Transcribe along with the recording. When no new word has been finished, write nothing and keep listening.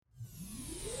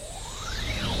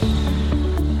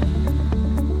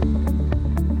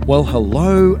Well,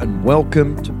 hello and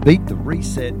welcome to Beat the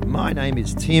Reset. My name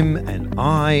is Tim and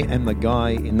I am the guy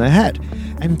in the hat.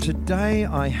 And today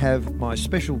I have my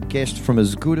special guest from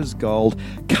As Good as Gold,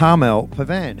 Carmelle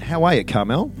Pavan. How are you,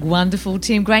 Carmelle? Wonderful,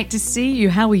 Tim. Great to see you.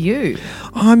 How are you?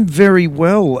 I'm very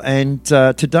well. And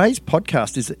today's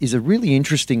podcast is a really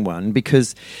interesting one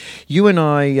because you and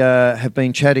I have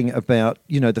been chatting about,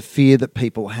 the fear that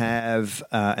people have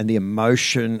and the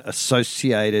emotion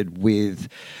associated with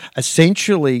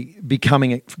essentially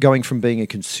going from being a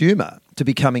consumer to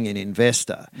becoming an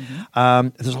investor. Mm-hmm.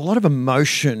 There's a lot of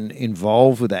emotion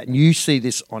involved with that, and you see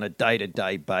this on a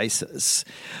day-to-day basis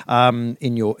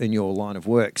in your line of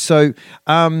work. So,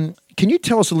 can you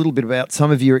tell us a little bit about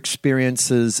some of your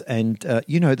experiences and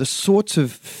the sorts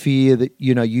of fear that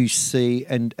you see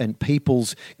and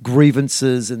people's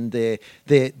grievances and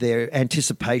their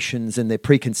anticipations and their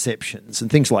preconceptions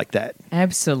and things like that?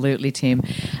 Absolutely, Tim.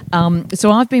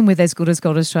 So I've been with As Good as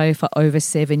Gold Australia for over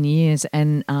 7 years,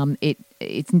 and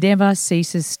it never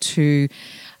ceases to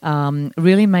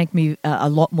really make me a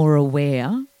lot more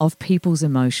aware of people's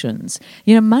emotions.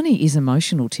 Money is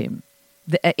emotional, Tim.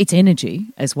 It's energy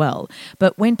as well.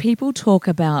 But when people talk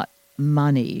about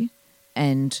money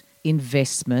and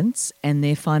investments and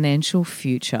their financial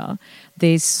future,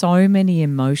 there's so many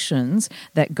emotions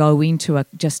that go into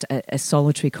just a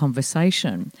solitary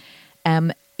conversation.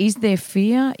 Is there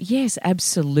fear? Yes,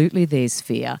 absolutely there's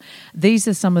fear. These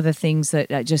are some of the things that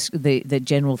just the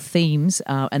general themes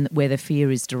and where the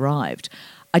fear is derived.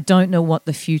 I don't know what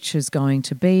the future's going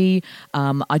to be.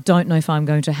 I don't know if I'm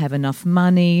going to have enough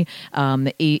money.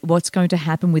 What's going to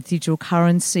happen with digital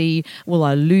currency? Will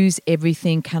I lose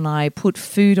everything? Can I put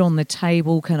food on the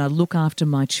table? Can I look after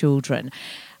my children?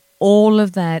 All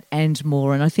of that and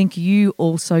more. And I think you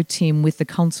also, Tim, with the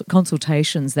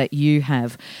consultations that you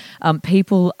have,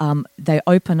 people, they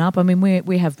open up. I mean,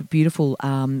 we have beautiful,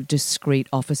 discreet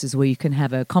offices where you can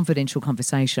have a confidential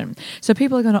conversation. So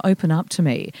people are going to open up to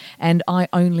me, and I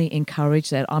only encourage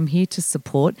that. I'm here to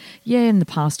support. Yeah, in the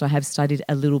past I have studied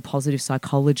a little positive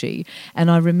psychology,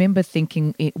 and I remember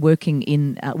thinking,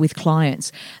 working with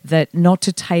clients, that not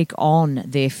to take on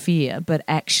their fear, but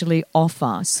actually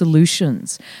offer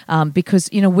solutions. Because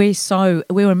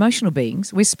we're emotional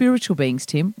beings, we're spiritual beings,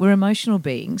 Tim. We're emotional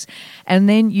beings, and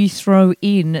then you throw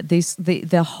in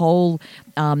the whole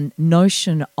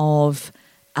notion of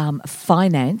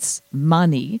finance,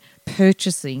 money,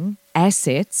 purchasing,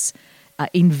 assets,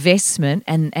 investment,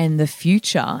 and the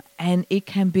future, and it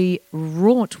can be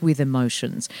wrought with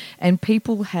emotions. And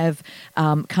people have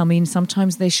come in,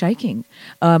 sometimes they're shaking,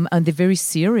 and they're very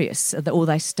serious, or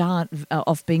they start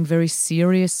off being very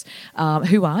serious.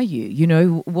 Who are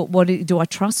you? What do I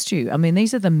trust you? I mean,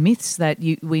 these are the myths that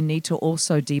we need to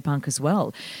also debunk as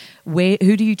well. Who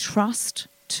do you trust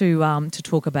to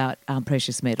talk about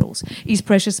precious metals? Is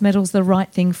precious metals the right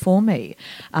thing for me?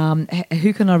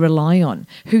 Who can I rely on?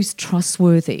 Who's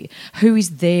trustworthy? Who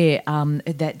is there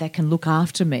that can look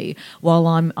after me while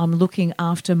I'm looking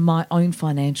after my own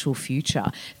financial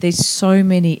future? There's so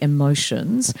many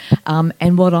emotions,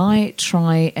 and what I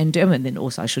try and do, and then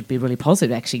also I should be really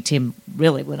positive, actually, Tim.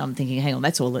 Really, when I'm thinking, hang on,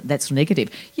 that's negative.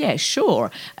 Yeah,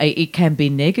 sure, it can be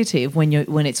negative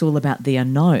when it's all about the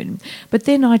unknown. But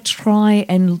then I try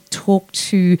and talk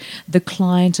to the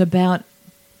client about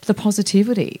the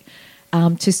positivity,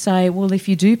 to say, well, if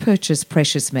you do purchase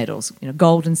precious metals,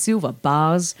 gold and silver,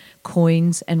 bars,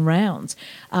 coins and rounds,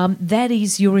 that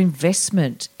is your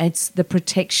investment. It's the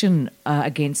protection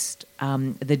against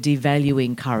the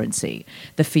devaluing currency,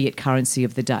 the fiat currency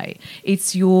of the day.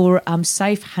 It's your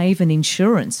safe haven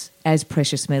insurance, as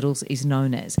precious metals is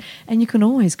known as. And you can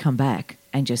always come back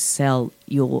and just sell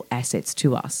your assets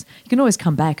to us. You can always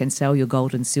come back and sell your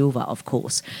gold and silver, of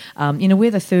course.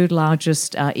 We're the third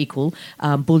largest equal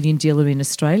bullion dealer in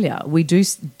Australia. We do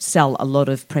sell a lot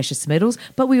of precious metals,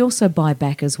 but we also buy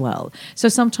back as well. So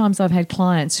sometimes I've had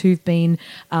clients who've been,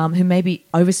 who maybe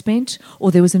overspent,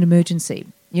 or there was an emergency.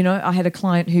 I had a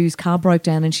client whose car broke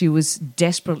down and she was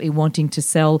desperately wanting to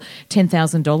sell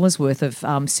 $10,000 worth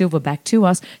of silver back to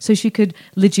us so she could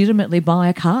legitimately buy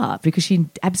a car, because she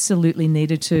absolutely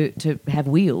needed to have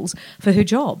wheels for her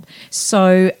job.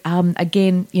 So,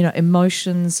 again,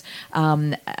 emotions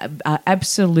are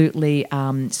absolutely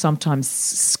sometimes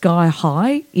sky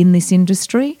high in this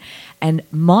industry. And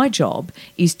my job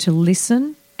is to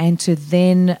listen and to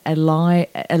then allay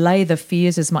the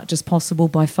fears as much as possible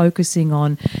by focusing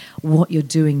on what you're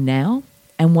doing now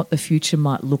and what the future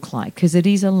might look like, because it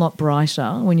is a lot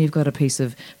brighter when you've got a piece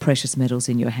of precious metals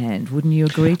in your hand. Wouldn't you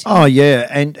agree, Tim? Oh, yeah.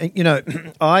 And,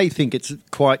 I think it's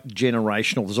quite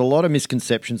generational. There's a lot of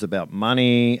misconceptions about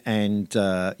money and,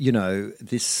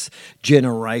 this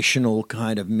generational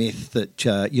kind of myth that,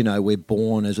 we're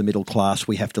born as a middle class,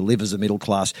 we have to live as a middle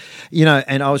class.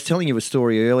 And I was telling you a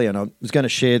story earlier, and I was going to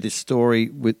share this story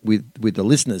with the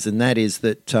listeners, and that is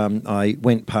that I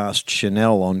went past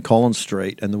Chanel on Collins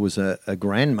Street, and there was a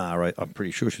grandma. I'm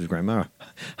pretty sure she was a grandma.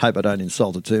 I hope I don't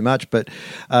insult her too much, but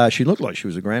she looked like she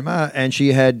was a grandma, and she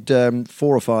had 4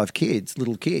 or 5 kids,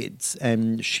 little kids,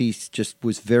 and she just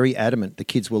was very adamant. The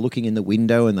kids were looking in the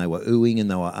window, and they were oohing and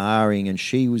they were ahhing, and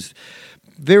she was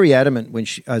very adamant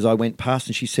as I went past,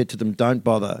 and she said to them, "Don't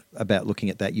bother about looking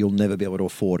at that. You'll never be able to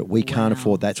afford it. We can't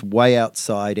afford that's way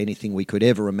outside anything we could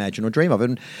ever imagine or dream of."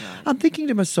 And I'm thinking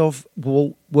to myself,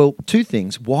 well, 2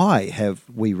 things. Why have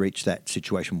we reached that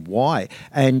situation? Why?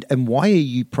 And why are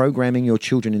you programming your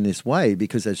children in this way?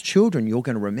 Because as children, you're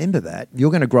going to remember that.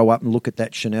 You're going to grow up and look at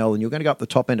that Chanel, and you're going to go up the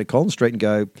top end of Collins Street and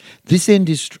go, "This end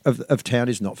of town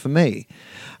is not for me."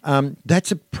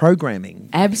 That's a programming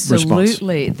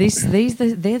Absolutely.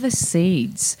 response. They're the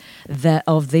seeds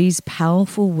of these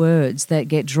powerful words that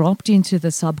get dropped into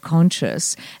the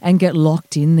subconscious and get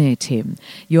locked in there, Tim.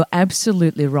 You're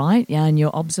absolutely right. Yeah, and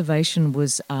your observation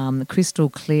was crystal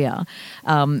clear.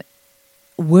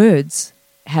 Words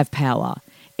have power.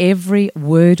 Every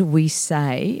word we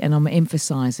say, and I'm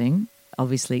emphasising,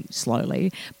 obviously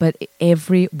slowly, but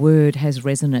every word has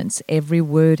resonance. Every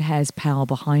word has power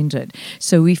behind it.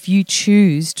 So if you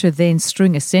choose to then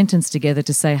string a sentence together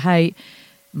to say, "Hey,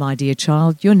 my dear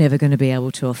child, you're never going to be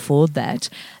able to afford that,"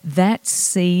 that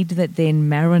seed that then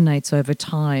marinates over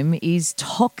time is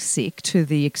toxic to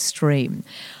the extreme.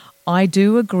 I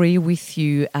do agree with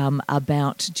you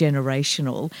about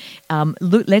generational.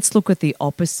 Let's look at the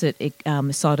opposite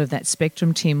side of that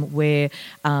spectrum, Tim, where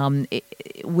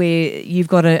you've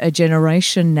got a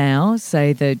generation now,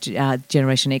 say the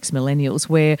Generation X millennials,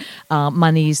 where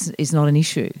money is not an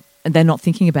issue. And they're not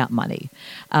thinking about money.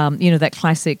 That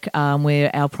classic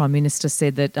where our Prime Minister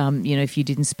said that, if you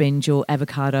didn't spend your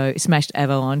smashed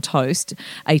avo on toast,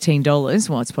 $18,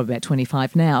 well, it's probably about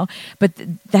 $25 now, but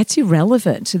that's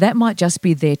irrelevant. That might just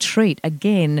be their treat.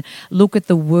 Again, look at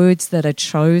the words that are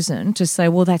chosen to say,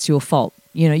 well, that's your fault.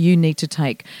 You need to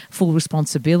take full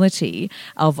responsibility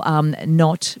of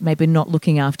not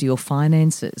looking after your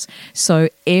finances. So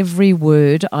every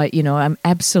word, I'm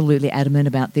absolutely adamant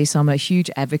about this. I'm a huge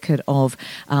advocate of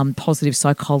positive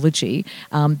psychology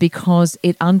because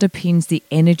it underpins the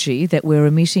energy that we're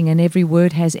emitting, and every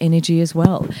word has energy as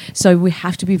well. So we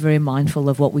have to be very mindful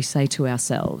of what we say to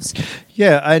ourselves.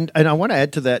 Yeah, and I want to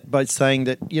add to that by saying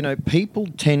that, people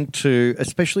tend to,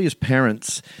 especially as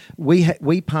parents,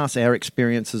 we pass our experiences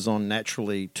on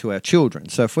naturally to our children.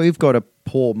 So if we've got a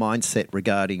poor mindset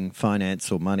regarding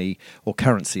finance or money or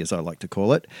currency, as I like to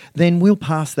call it, then we'll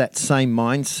pass that same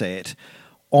mindset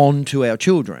on to our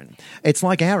children. It's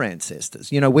like our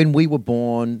ancestors. When we were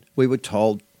born, we were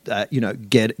told,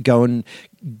 go and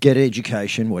get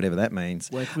education, whatever that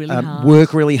means. Work really hard.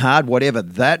 Work really hard, whatever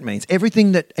that means.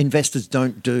 Everything that investors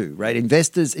don't do, right?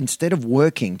 Investors, instead of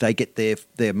working, they get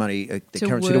their money, their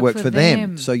currency to work for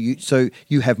them. So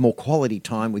you have more quality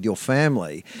time with your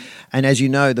family. And as you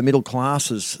know, the middle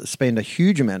classes spend a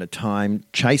huge amount of time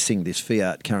chasing this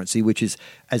fiat currency, which is,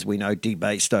 as we know,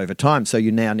 debased over time. So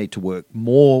you now need to work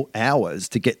more hours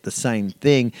to get the same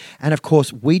thing. And of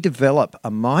course, we develop a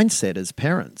mindset as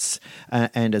parents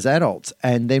and as adults,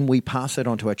 and then we pass it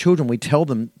on to our children. We tell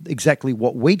them exactly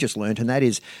what we just learned, and that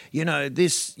is,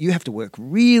 you have to work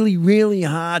really, really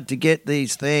hard to get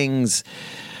these things.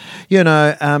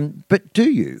 But do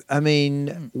you? I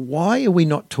mean, why are we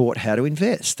not taught how to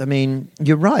invest? I mean,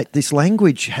 you're right. This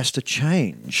language has to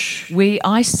change.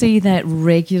 I see that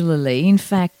regularly. In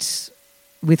fact,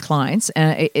 with clients,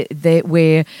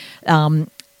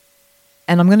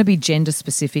 and I'm going to be gender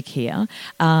specific here,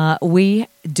 we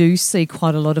do see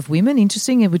quite a lot of women.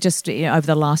 Interesting, it would just over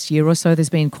the last year or so, there's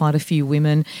been quite a few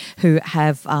women who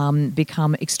have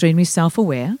become extremely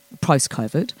self-aware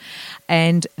post-COVID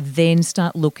and then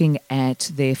start looking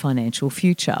at their financial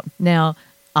future. Now,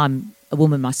 I'm a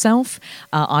woman myself.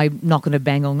 I'm not going to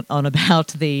bang on about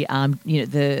the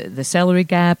salary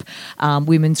gap,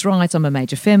 women's rights. I'm a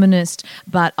major feminist,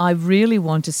 but I really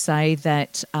want to say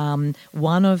that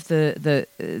one of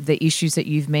the issues that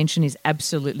you've mentioned is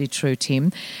absolutely true,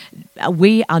 Tim.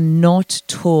 We are not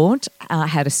taught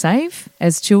how to save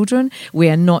as children. We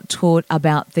are not taught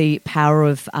about the power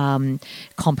of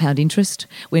compound interest.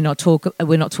 We're not taught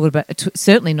about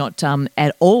certainly not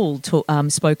at all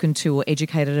spoken to or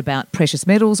educated about precious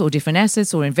metals or different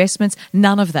assets or investments.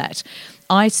 None of that.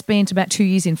 I spent about 2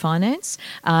 years in finance,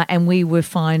 and we were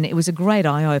fine. It was a great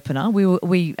eye opener.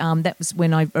 That was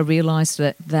when I realised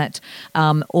that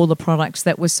all the products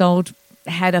that were sold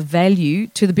had a value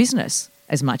to the business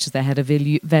as much as they had a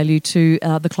value to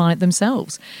the client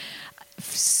themselves.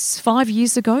 5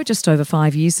 years ago, just over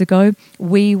 5 years ago,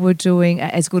 we were doing,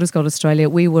 As Good as Gold Australia,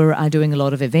 we were doing a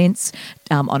lot of events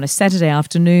on a Saturday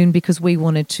afternoon because we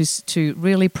wanted to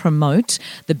really promote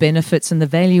the benefits and the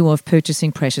value of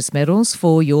purchasing precious metals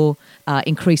for your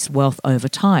increased wealth over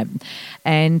time.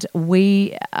 And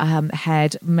we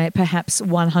had perhaps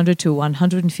 100 to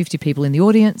 150 people in the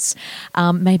audience.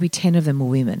 Maybe 10 of them were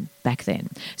women back then.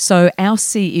 So our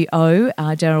CEO,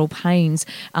 Daryl Paynes,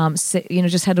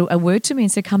 just had a word to me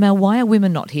and said, Carmelle, why are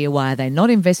women not here? Why are they not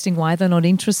investing? Why are they not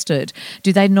interested?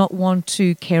 Do they not want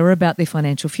to care about their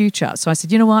financial future? So I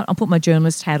said, you know what? I'll put my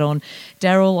journalist hat on.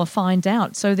 Daryl, I'll find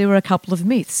out. So there were a couple of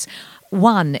myths.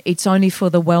 One, it's only for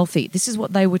the wealthy. This is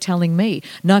what they were telling me.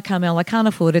 No, Carmelle, I can't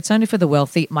afford it. It's only for the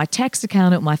wealthy. My tax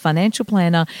accountant, my financial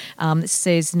planner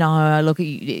says, no, look,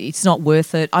 it's not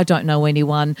worth it. I don't know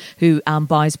anyone who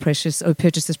buys precious or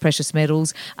purchases precious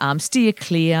metals. Steer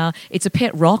clear. It's a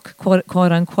pet rock,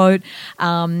 quote unquote.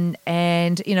 And,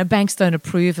 banks don't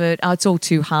approve it. Oh, it's all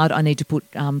too hard. I need to put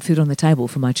food on the table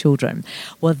for my children.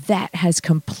 Well, that has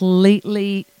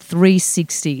completely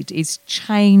 360. It's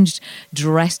changed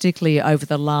drastically over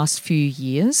the last few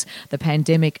years. The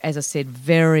pandemic, as I said,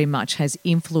 very much has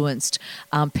influenced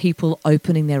people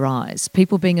opening their eyes,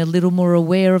 people being a little more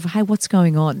aware of, hey, what's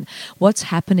going on? What's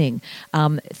happening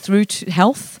through to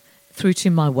health, through to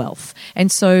my wealth.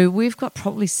 And so we've got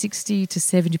probably 60 to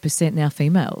 70% now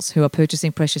females who are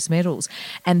purchasing precious metals.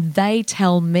 And they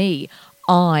tell me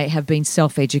I have been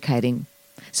self-educating.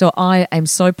 So I am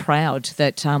so proud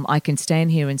that I can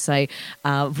stand here and say,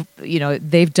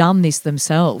 they've done this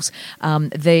themselves.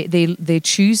 They're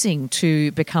choosing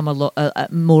to become a lot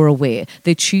more aware.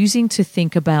 They're choosing to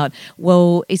think about,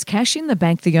 well, is cash in the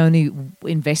bank the only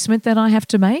investment that I have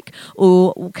to make,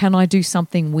 or can I do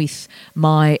something with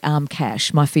my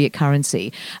cash, my fiat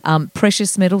currency?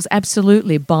 Precious metals,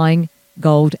 absolutely, buying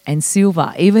gold and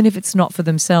silver, even if it's not for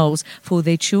themselves, for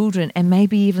their children and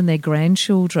maybe even their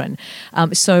grandchildren.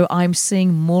 So I'm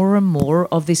seeing more and more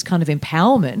of this kind of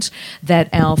empowerment that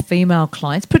our female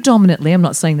clients, predominantly, I'm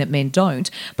not saying that men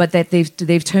don't, but that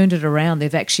they've turned it around.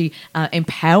 They've actually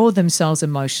empowered themselves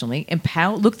emotionally,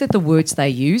 looked at the words they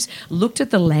use, looked at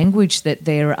the language that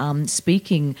they're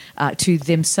speaking to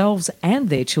themselves and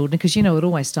their children, because, it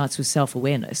always starts with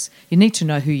self-awareness. You need to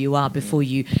know who you are before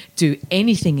you do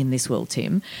anything in this world,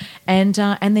 Tim, and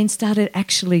then started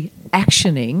actually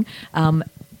actioning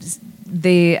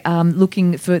they're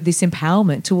looking for this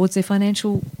empowerment towards their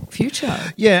financial future.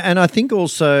 Yeah, and I think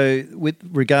also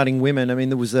regarding women, I mean,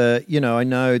 there was I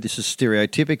know this is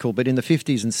stereotypical, but in the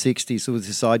 50s and 60s, there was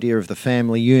this idea of the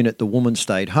family unit. The woman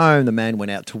stayed home, the man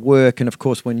went out to work, and of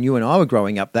course, when you and I were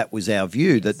growing up, that was our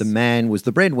view, that the man was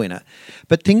the breadwinner.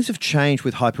 But things have changed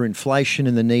with hyperinflation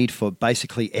and the need for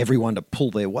basically everyone to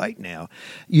pull their weight now.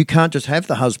 You can't just have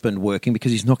the husband working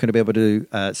because he's not going to be able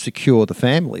to secure the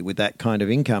family with that kind of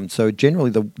income. So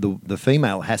generally the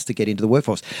female has to get into the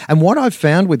workforce. And what I've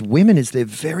found with women is they're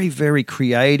very, very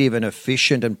creative and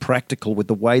efficient and practical with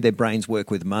the way their brains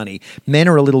work with money. Men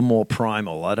are a little more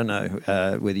primal. I don't know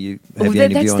whether you have any view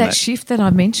on that. That's that shift that I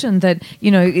mentioned that,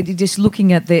 just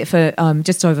looking at for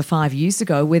just over 5 years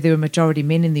ago where there were majority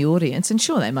men in the audience, and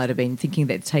sure, they might have been thinking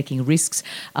they're taking risks,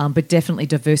 but definitely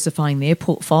diversifying their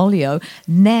portfolio.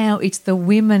 Now it's the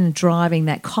women driving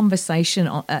that conversation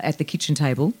at the kitchen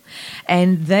table,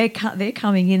 and they're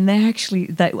coming in.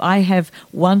 I have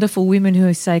wonderful women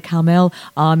who say, Carmelle,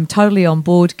 I'm totally on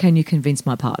board. Can you convince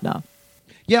my partner?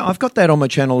 Yeah, I've got that on my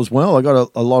channel as well. I've got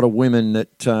a lot of women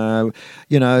that,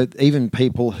 even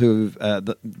people who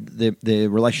their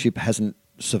relationship hasn't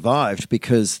survived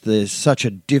because there's such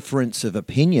a difference of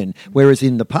opinion, whereas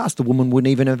in the past the woman wouldn't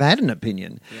even have had an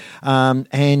opinion.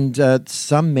 Yeah.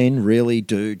 Some men really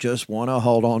do just want to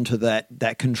hold on to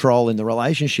that control in the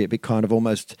relationship. It kind of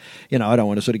almost, I don't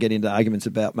want to sort of get into arguments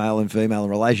about male and female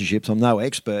relationships. I'm no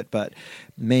expert, but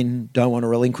men don't want to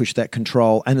relinquish that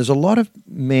control. And there's a lot of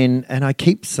men, and I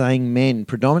keep saying men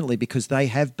predominantly because they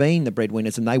have been the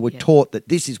breadwinners and they were taught that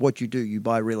this is what you do. You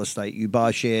buy real estate, you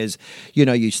buy shares,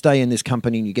 you stay in this company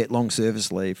company and you get long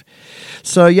service leave.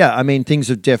 So, yeah, I mean, things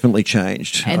have definitely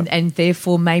changed. And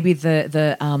therefore, maybe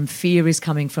the fear is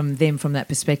coming from them from that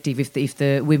perspective if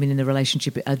the women in the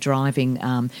relationship are driving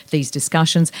these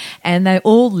discussions. And they're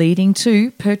all leading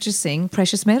to purchasing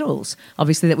precious metals,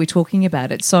 obviously, that we're talking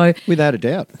about it. So without a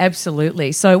doubt.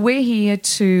 Absolutely. So we're here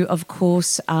to, of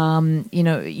course,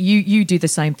 you do the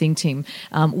same thing, Tim.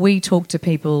 We talk to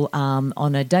people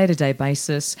on a day-to-day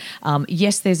basis.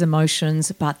 Yes, there's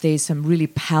emotions, but there's some really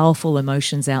powerful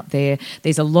emotions out there.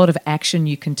 There's a lot of action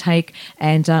you can take,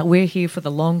 and we're here for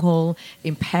the long haul,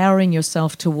 empowering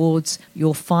yourself towards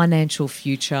your financial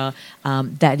future.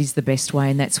 That is the best way,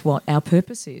 and that's what our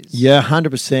purpose is. Yeah,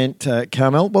 100%,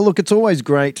 Carmelle. Well, look, it's always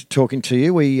great talking to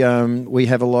you. We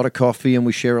have a lot of coffee and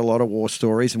we share a lot of war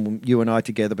stories, and you and I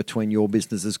together, between your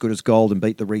business As Good as Gold and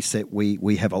Beat the Reset,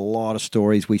 we have a lot of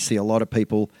stories. We see a lot of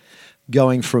people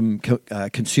going from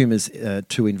consumers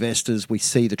to investors. We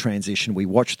see the transition. We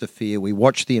watch the fear. We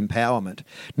watch the empowerment.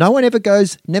 No one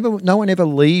ever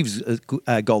leaves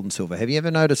gold and silver. Have you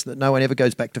ever noticed that no one ever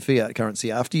goes back to fiat currency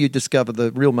after you discover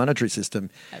the real monetary system?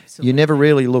 Absolutely. You never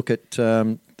really look at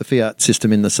the fiat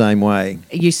system in the same way.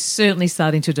 You're certainly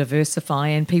starting to diversify,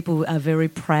 and people are very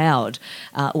proud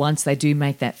once they do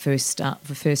make that first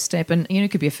step. And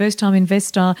it could be a first-time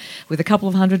investor with a couple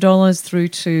of $100 through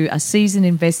to a seasoned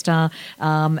investor.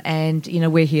 And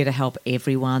we're here to help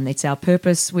everyone. It's our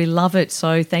purpose. We love it.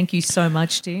 So thank you so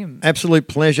much, Tim. Absolute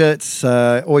pleasure. It's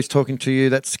always talking to you.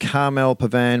 That's Carmelle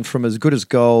Pavan from As Good as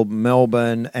Gold,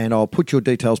 Melbourne, and I'll put your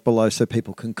details below so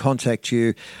people can contact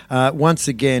you. Once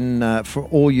again, for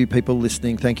all you people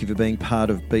listening, thank you for being part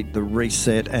of Beat the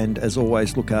Reset, and as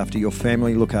always, look after your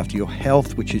family, look after your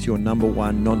health, which is your number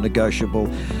one non-negotiable,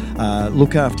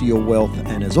 look after your wealth,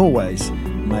 and as always,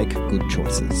 make good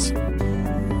choices.